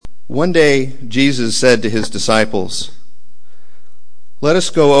One day, Jesus said to his disciples, "Let us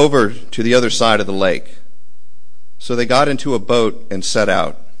go over to the other side of the lake." So they got into a boat and set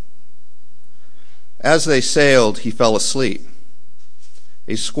out. As they sailed, he fell asleep.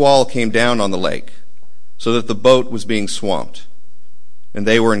 A squall came down on the lake, so that the boat was being swamped, and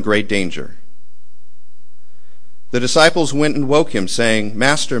they were in great danger. The disciples went and woke him, saying,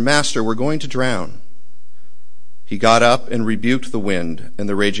 "Master, Master, we're going to drown." He got up and rebuked the wind and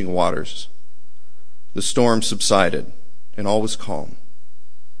the raging waters. The storm subsided, and all was calm.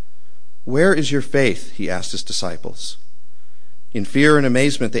 "Where is your faith?" he asked his disciples. In fear and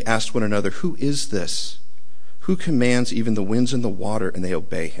amazement, they asked one another, "Who is this? Who commands even the winds and the water, and they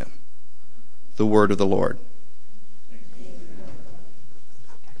obey him?" The word of the Lord.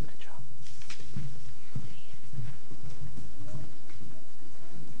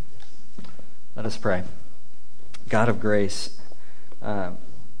 Let us pray. God of grace,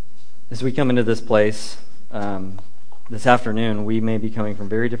 as we come into this place this afternoon, we may be coming from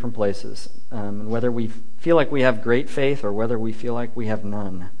very different places. And whether we feel like we have great faith or whether we feel like we have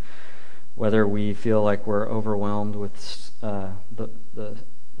none, whether we feel like we're overwhelmed with the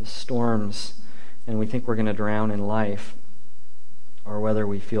storms and we think we're going to drown in life, or whether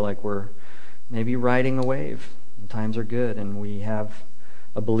we feel like we're maybe riding a wave and times are good and we have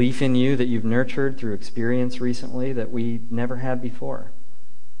a belief in you that you've nurtured through experience recently that we never had before.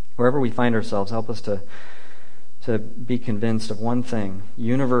 Wherever we find ourselves, help us to be convinced of one thing,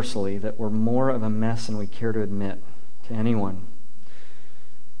 universally, that we're more of a mess than we care to admit to anyone.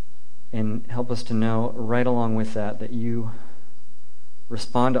 And help us to know, right along with that, that you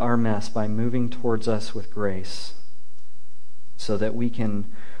respond to our mess by moving towards us with grace so that we can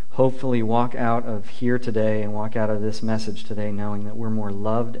hopefully walk out of here today and walk out of this message today knowing that we're more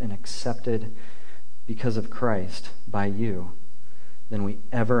loved and accepted because of Christ by you than we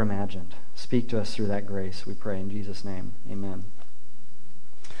ever imagined. Speak to us through that grace, we pray in Jesus' name. Amen.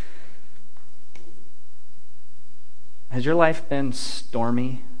 Has your life been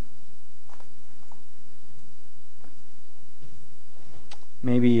stormy?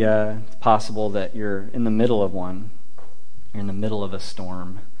 Maybe it's possible that you're in the middle of one. You're in the middle of a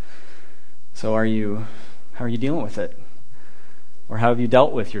storm. So how are you dealing with it? Or how have you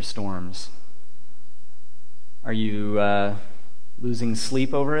dealt with your storms? Are you losing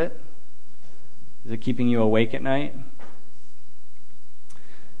sleep over it? Is it keeping you awake at night?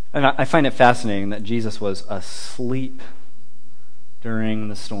 And I find it fascinating that Jesus was asleep during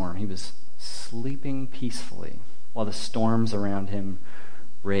the storm. He was sleeping peacefully while the storms around him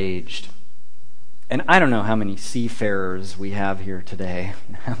raged. And I don't know how many seafarers we have here today,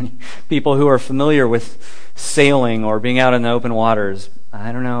 how many people who are familiar with sailing or being out in the open waters.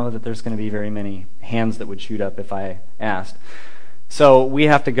 I don't know that there's going to be very many hands that would shoot up if I asked. So we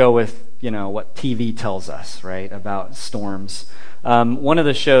have to go with, what TV tells us, right, about storms. One of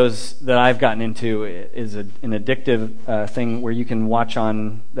the shows that I've gotten into is an addictive thing where you can watch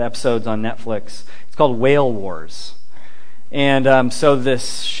on the episodes on Netflix. It's called Whale Wars. And so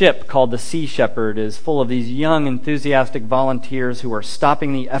this ship called the Sea Shepherd is full of these young, enthusiastic volunteers who are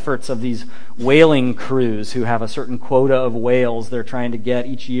stopping the efforts of these whaling crews who have a certain quota of whales they're trying to get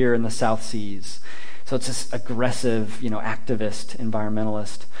each year in the South Seas. So it's this aggressive, activist,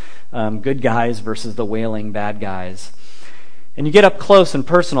 environmentalist, good guys versus the whaling bad guys. And you get up close and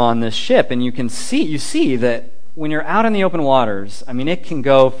personal on this ship, and you see that when you're out in the open waters, it can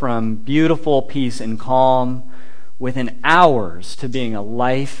go from beautiful peace and calm within hours to being a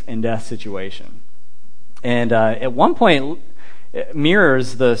life and death situation. And at one point, it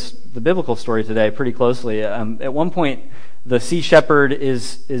mirrors the biblical story today pretty closely. At one point, the Sea Shepherd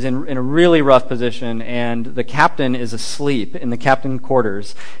is in a really rough position, and the captain is asleep in the captain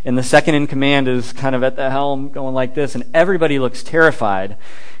quarters, and the second in command is kind of at the helm going like this, and everybody looks terrified.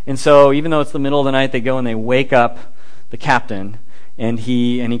 And so even though it's the middle of the night, they go and they wake up the captain, and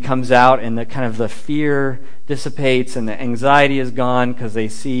he comes out, and the fear dissipates and the anxiety is gone because they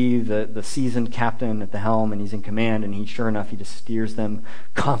see the seasoned captain at the helm and he's in command, and sure enough, he just steers them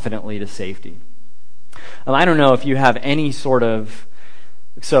confidently to safety. I don't know if you have any sort of...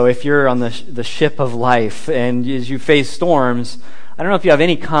 So if you're on the ship of life and as you face storms, I don't know if you have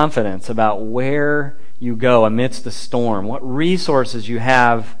any confidence about where you go amidst the storm, what resources you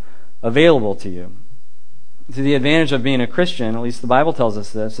have available to you. So the advantage of being a Christian, at least the Bible tells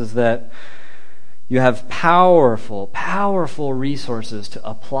us this, is that you have powerful, powerful resources to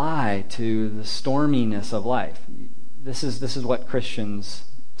apply to the storminess of life. This is what Christians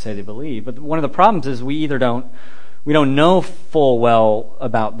say they believe. But one of the problems is we don't know full well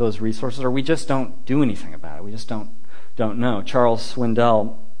about those resources, or we just don't do anything about it. We just don't know. Charles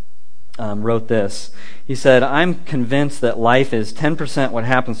Swindoll wrote this. He said, "I'm convinced that life is 10% what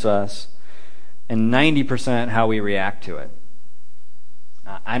happens to us and 90% how we react to it."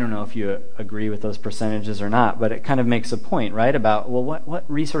 I don't know if you agree with those percentages or not, but it kind of makes a point, right, about, well, what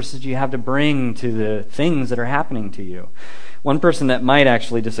resources do you have to bring to the things that are happening to you? One person that might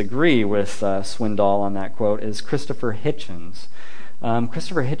actually disagree with Swindoll on that quote is Christopher Hitchens.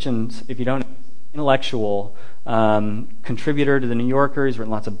 Christopher Hitchens, if you don't know, intellectual contributor to the New Yorker. He's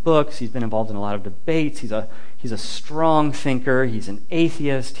written lots of books. He's been involved in a lot of debates. He's a strong thinker. He's an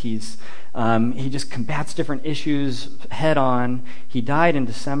atheist. He just combats different issues head on. He died in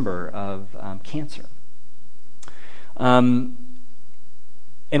December of cancer. And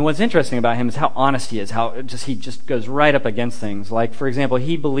what's interesting about him is how honest he is. He just goes right up against things. Like, for example,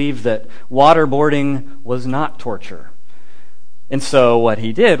 he believed that waterboarding was not torture. And so what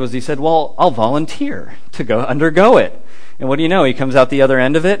he did was he said, well, I'll volunteer to go undergo it. And what do you know? He comes out the other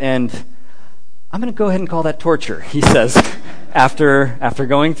end of it, and I'm going to go ahead and call that torture, he says, after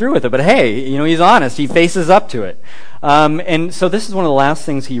going through with it. But hey, he's honest. He faces up to it. And so this is one of the last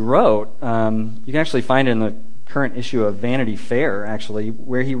things he wrote. You can actually find it in the current issue of Vanity Fair, actually,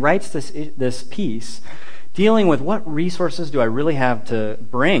 where he writes this piece dealing with what resources do I really have to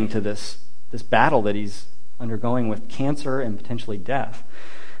bring to this battle that he's undergoing with cancer and potentially death.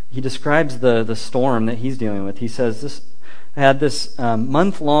 He describes the storm that he's dealing with. He says, I had this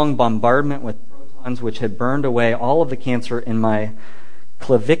month-long bombardment with protons which had burned away all of the cancer in my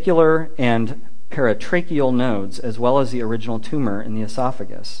clavicular and paratracheal nodes, as well as the original tumor in the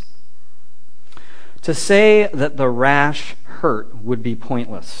esophagus. To say that the rash hurt would be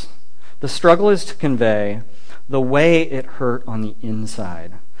pointless. The struggle is to convey the way it hurt on the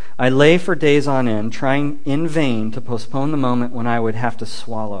inside. I lay for days on end, trying in vain to postpone the moment when I would have to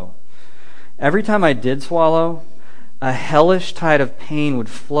swallow. Every time I did swallow, a hellish tide of pain would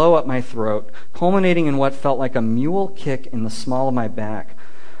flow up my throat, culminating in what felt like a mule kick in the small of my back.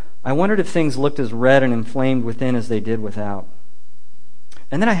 I wondered if things looked as red and inflamed within as they did without.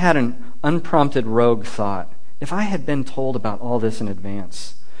 And then I had an unprompted rogue thought. If I had been told about all this in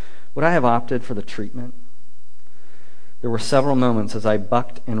advance, would I have opted for the treatment? There were several moments as I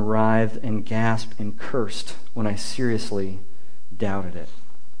bucked and writhed and gasped and cursed when I seriously doubted it.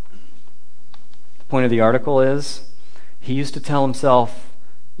 The point of the article is, he used to tell himself,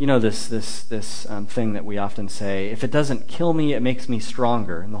 this thing that we often say, if it doesn't kill me, it makes me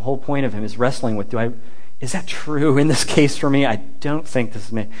stronger. And the whole point of him is wrestling with, is that true in this case for me? I don't think this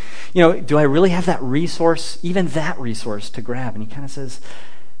is me. Do I really have that resource, even that resource to grab? And he kind of says,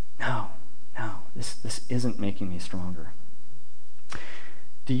 no, this isn't making me stronger.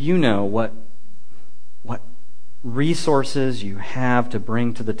 Do you know what resources you have to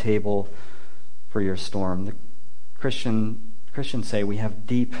bring to the table for your storm? The Christians say we have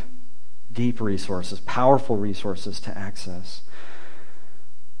deep resources, powerful resources to access.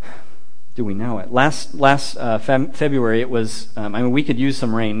 Do we know it? Last February, it was, we could use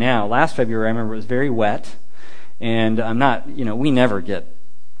some rain now. Last February, I remember it was very wet, and we never get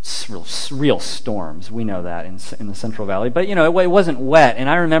real storms. We know that in the Central Valley. But, it wasn't wet. And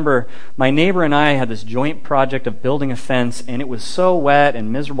I remember my neighbor and I had this joint project of building a fence, and it was so wet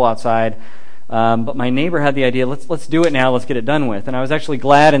and miserable outside. But my neighbor had the idea, let's do it now, let's get it done with. And I was actually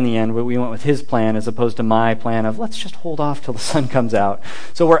glad in the end we went with his plan as opposed to my plan of let's just hold off till the sun comes out.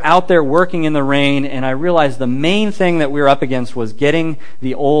 So we're out there working in the rain, and I realized the main thing that we were up against was getting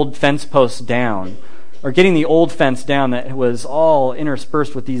the old fence posts down, or getting the old fence down that was all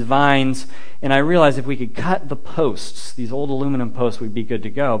interspersed with these vines. And I realized if we could cut the posts, these old aluminum posts, we'd be good to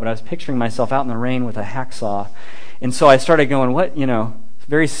go. But I was picturing myself out in the rain with a hacksaw. And so I started going,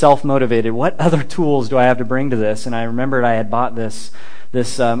 very self-motivated. What other tools do I have to bring to this? And I remembered I had bought this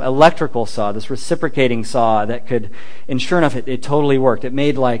electrical saw, this reciprocating saw that could, and sure enough, it totally worked. It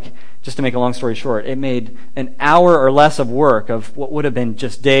made just to make a long story short, it made an hour or less of work of what would have been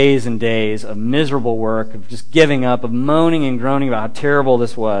just days and days of miserable work, of just giving up, of moaning and groaning about how terrible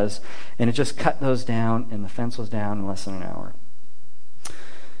this was. And it just cut those down, and the fence was down in less than an hour.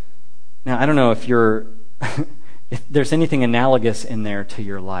 Now, I don't know if if there's anything analogous in there to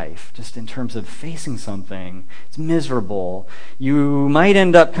your life, just in terms of facing something, it's miserable. You might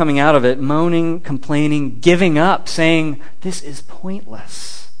end up coming out of it moaning, complaining, giving up, saying, this is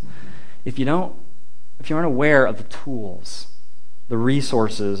pointless. If you aren't aware of the tools, the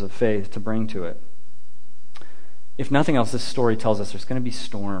resources of faith to bring to it. If nothing else, this story tells us there's going to be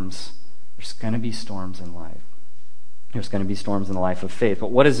storms. There's going to be storms in life. There's going to be storms in the life of faith.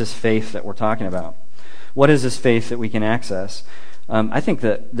 But what is this faith that we're talking about? What is this faith that we can access? I think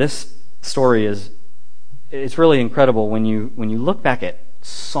that this story it's really incredible when you look back at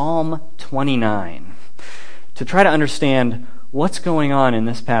Psalm 29 to try to understand what's going on in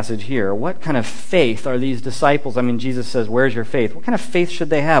this passage here. What kind of faith are these disciples? I mean, Jesus says, where's your faith? What kind of faith should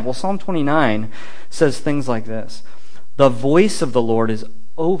they have? Well, Psalm 29 says things like this. The voice of the Lord is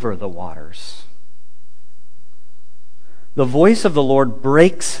over the waters. The voice of the Lord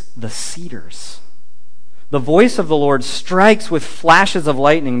breaks the cedars. The voice of the Lord strikes with flashes of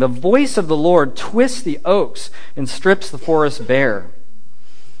lightning. The voice of the Lord twists the oaks and strips the forest bare.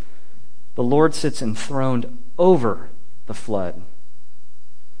 The Lord sits enthroned over the flood. And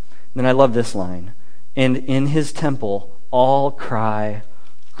then I love this line. And in his temple all cry,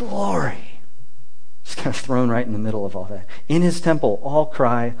 glory. Just kind of thrown right in the middle of all that. In his temple all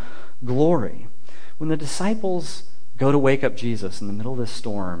cry, glory. When the disciples go to wake up Jesus in the middle of this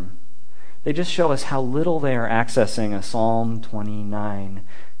storm, they just show us how little they are accessing a Psalm 29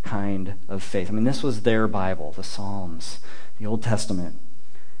 kind of faith. I mean, this was their Bible, the Psalms, the Old Testament.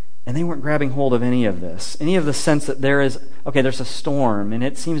 And they weren't grabbing hold of any of this, any of the sense that there's a storm, and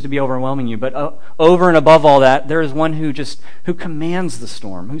it seems to be overwhelming you. But over and above all that, there is one who commands the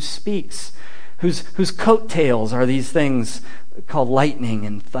storm, who speaks, whose coattails are these things called lightning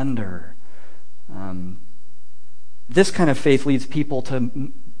and thunder. This kind of faith leads people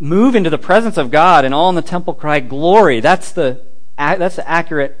to move into the presence of God, and all in the temple cry, glory. That's the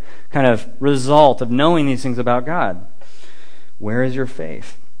accurate kind of result of knowing these things about God. Where is your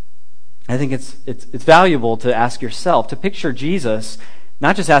faith? I think it's valuable to ask yourself, to picture Jesus,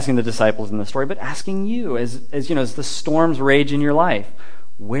 not just asking the disciples in the story, but asking you as the storms rage in your life,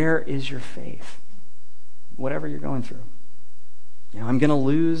 where is your faith? Whatever you're going through. I'm going to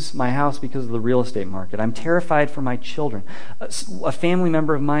lose my house because of the real estate market. I'm terrified for my children. A family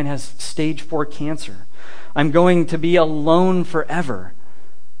member of mine has stage 4 cancer. I'm going to be alone forever.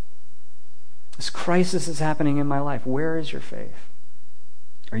 This crisis is happening in my life. Where is your faith?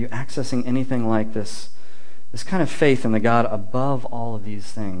 Are you accessing anything like this kind of faith in the God above all of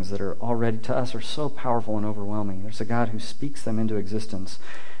these things that are already to us are so powerful and overwhelming? There's a God who speaks them into existence.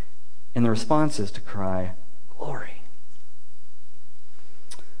 And the response is to cry, glory.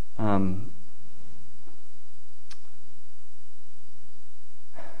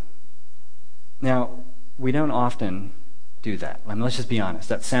 Now, we don't often do that. I mean, let's just be honest.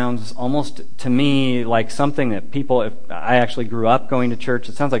 That sounds almost to me like something that people, if I actually grew up going to church,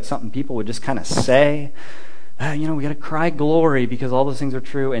 it sounds like something people would just kind of say. We got to cry glory because all those things are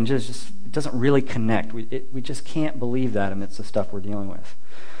true, and just it doesn't really connect. We just can't believe that amidst the stuff we're dealing with.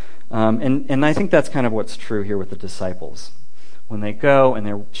 And I think that's kind of what's true here with the disciples. When they go and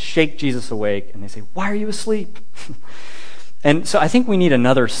they shake Jesus awake and they say, why are you asleep? And so I think we need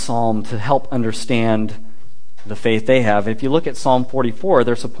another psalm to help understand the faith they have. If you look at Psalm 44,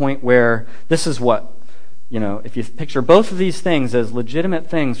 there's a point where this is what, if you picture both of these things as legitimate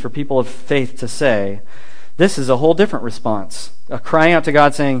things for people of faith to say, this is a whole different response. A crying out to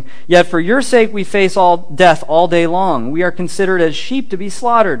God saying, yet for your sake we face death all day long. We are considered as sheep to be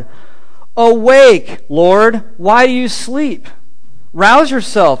slaughtered. Awake, Lord, why do you sleep? Rouse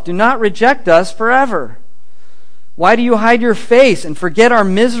yourself. Do not reject us forever. Why do you hide your face and forget our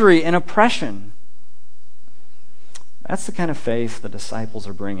misery and oppression? That's the kind of faith the disciples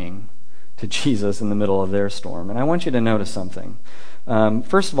are bringing to Jesus in the middle of their storm. And I want you to notice something.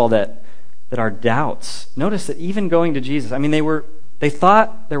 First of all, that our doubts, notice that even going to Jesus, I mean, they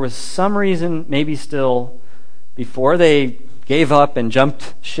thought there was some reason, maybe still, before they gave up and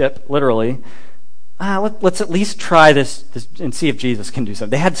jumped ship, literally, let's at least try this and see if Jesus can do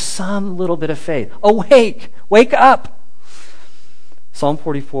something. They had some little bit of faith. Awake! Wake up! Psalm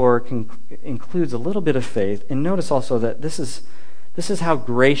 44 includes a little bit of faith. And notice also that this is how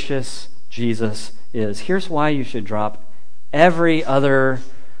gracious Jesus is. Here's why you should drop every other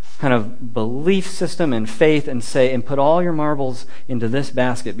kind of belief system and faith and put all your marbles into this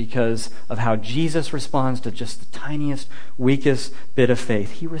basket because of how Jesus responds to just the tiniest, weakest bit of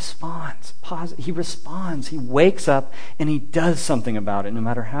faith. He responds. He wakes up and he does something about it, no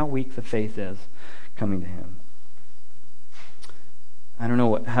matter how weak the faith is coming to him. I don't know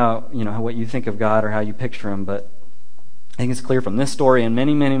what you think of God or how you picture him, but I think it's clear from this story and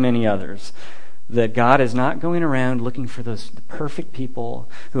many, many, many others that God is not going around looking for those perfect people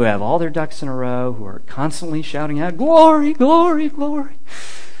who have all their ducks in a row, who are constantly shouting out, glory, glory, glory.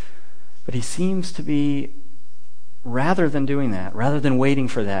 But he seems to be, rather than doing that, rather than waiting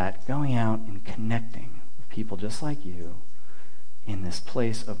for that, going out and connecting with people just like you in this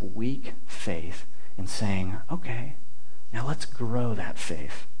place of weak faith and saying, okay, now let's grow that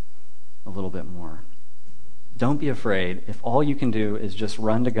faith a little bit more. Don't be afraid. If all you can do is just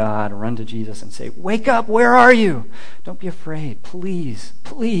run to God, run to Jesus and say, wake up, where are you? Don't be afraid. Please,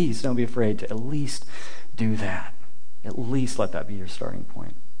 please don't be afraid to at least do that. At least let that be your starting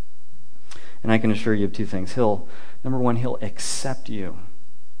point. And I can assure you of two things. Number one, he'll accept you.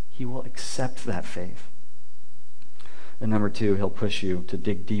 He will accept that faith. And number two, he'll push you to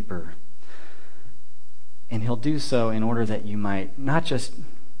dig deeper. And he'll do so in order that you might not just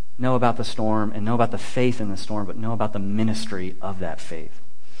know about the storm and know about the faith in the storm, but know about the ministry of that faith.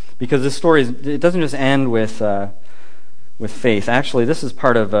 Because this story, it doesn't just end with faith. Actually, this is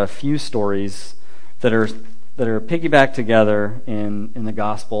part of a few stories that are piggybacked together in the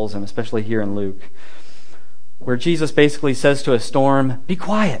Gospels, and especially here in Luke, where Jesus basically says to a storm, be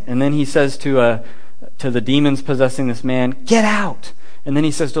quiet. And then he says to the demons possessing this man, get out. And then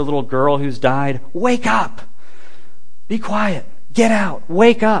he says to a little girl who's died, wake up. Be quiet. Get out.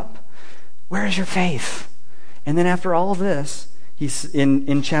 Wake up. Where is your faith? And then after all of this, he's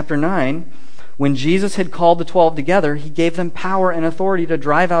in chapter 9, when Jesus had called the 12 together, he gave them power and authority to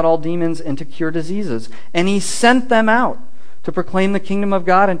drive out all demons and to cure diseases. And he sent them out to proclaim the kingdom of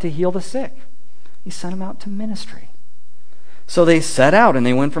God and to heal the sick. He sent them out to ministry. So they set out and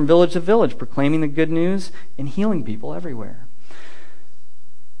they went from village to village, proclaiming the good news and healing people everywhere.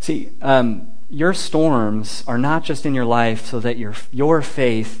 See, your storms are not just in your life so that your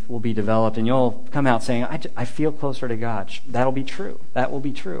faith will be developed and you'll come out saying, I feel closer to God. That'll be true. That will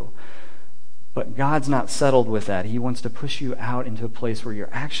be true. But God's not settled with that. He wants to push you out into a place where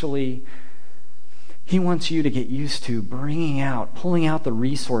He wants you to get used to pulling out the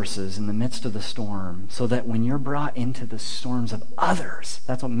resources in the midst of the storm, so that when you're brought into the storms of others,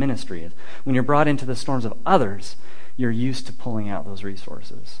 that's what ministry is. When you're brought into the storms of others, you're used to pulling out those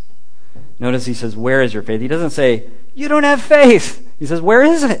resources. Notice he says, where is your faith? He doesn't say, you don't have faith. He says, where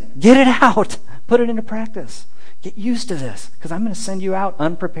is it? Get it out. Put it into practice. Get used to this, because I'm going to send you out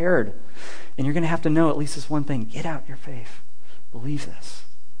unprepared. And you're going to have to know at least this one thing. Get out your faith. Believe this.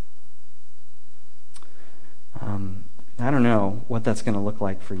 I don't know what that's going to look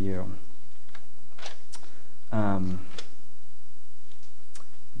like for you. But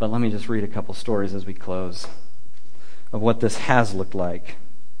let me just read a couple stories as we close of what this has looked like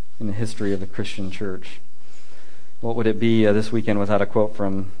in the history of the Christian church. What would it be this weekend without a quote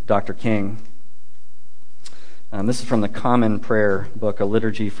from Dr. King? This is from the Common Prayer book, A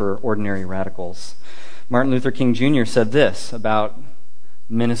Liturgy for Ordinary Radicals. Martin Luther King Jr. said this about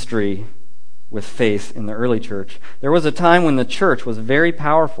ministry with faith in the early church. There was a time when the church was very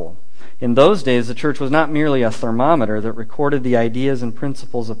powerful. In those days, the church was not merely a thermometer that recorded the ideas and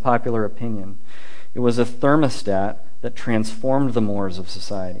principles of popular opinion. It was a thermostat that transformed the mores of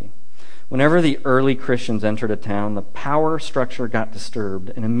society. Whenever the early Christians entered a town, the power structure got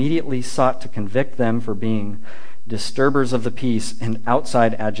disturbed and immediately sought to convict them for being disturbers of the peace and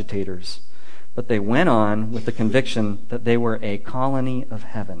outside agitators. But they went on with the conviction that they were a colony of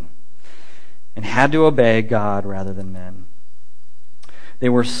heaven and had to obey God rather than men. They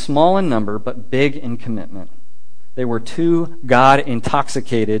were small in number, but big in commitment. They were too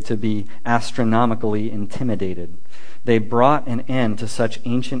God-intoxicated to be astronomically intimidated. They brought an end to such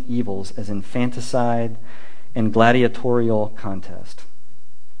ancient evils as infanticide and gladiatorial contest.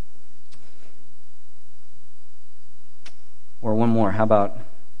 Or one more, how about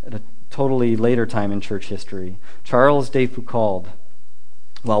at a totally later time in church history? Charles de Foucauld,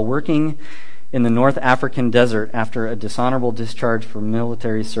 while working in the North African desert after a dishonorable discharge for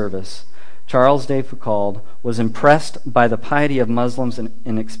military service, Charles de Foucauld was impressed by the piety of Muslims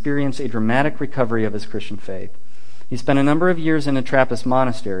and experienced a dramatic recovery of his Christian faith. He spent a number of years in a Trappist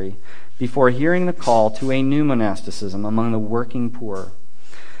monastery before hearing the call to a new monasticism among the working poor.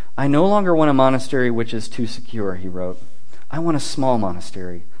 I no longer want a monastery which is too secure, he wrote. I want a small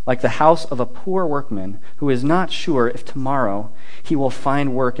monastery, like the house of a poor workman who is not sure if tomorrow he will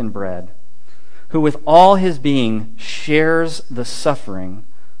find work and bread, who with all his being shares the suffering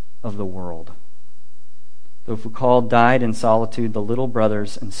of the world. Though Foucauld died in solitude, the little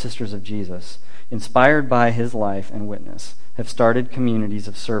brothers and sisters of Jesus, inspired by his life and witness, have started communities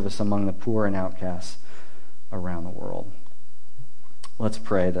of service among the poor and outcasts around the world. Let's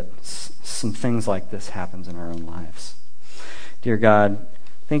pray that some things like this happens in our own lives. Dear God,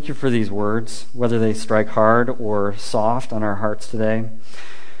 thank you for these words, whether they strike hard or soft on our hearts today.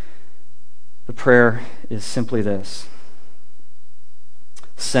 The prayer is simply this: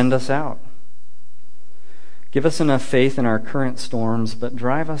 send us out. Give us enough faith in our current storms, but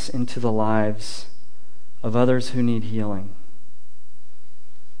drive us into the lives of others who need healing.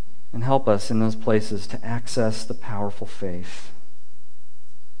 And help us in those places to access the powerful faith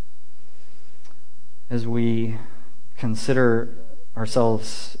as we consider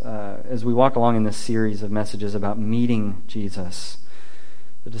ourselves, as we walk along in this series of messages about meeting Jesus,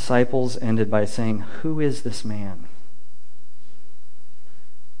 the disciples ended by saying, "Who is this man?"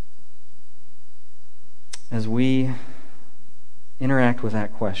 As we interact with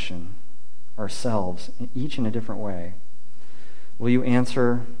that question ourselves, each in a different way, will you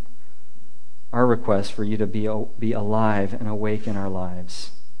answer our request for you to be alive and awake in our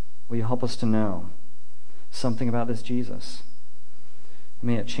lives? Will you help us to know something about this Jesus?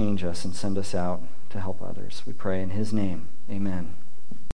 May it change us and send us out to help others. We pray in his name. Amen.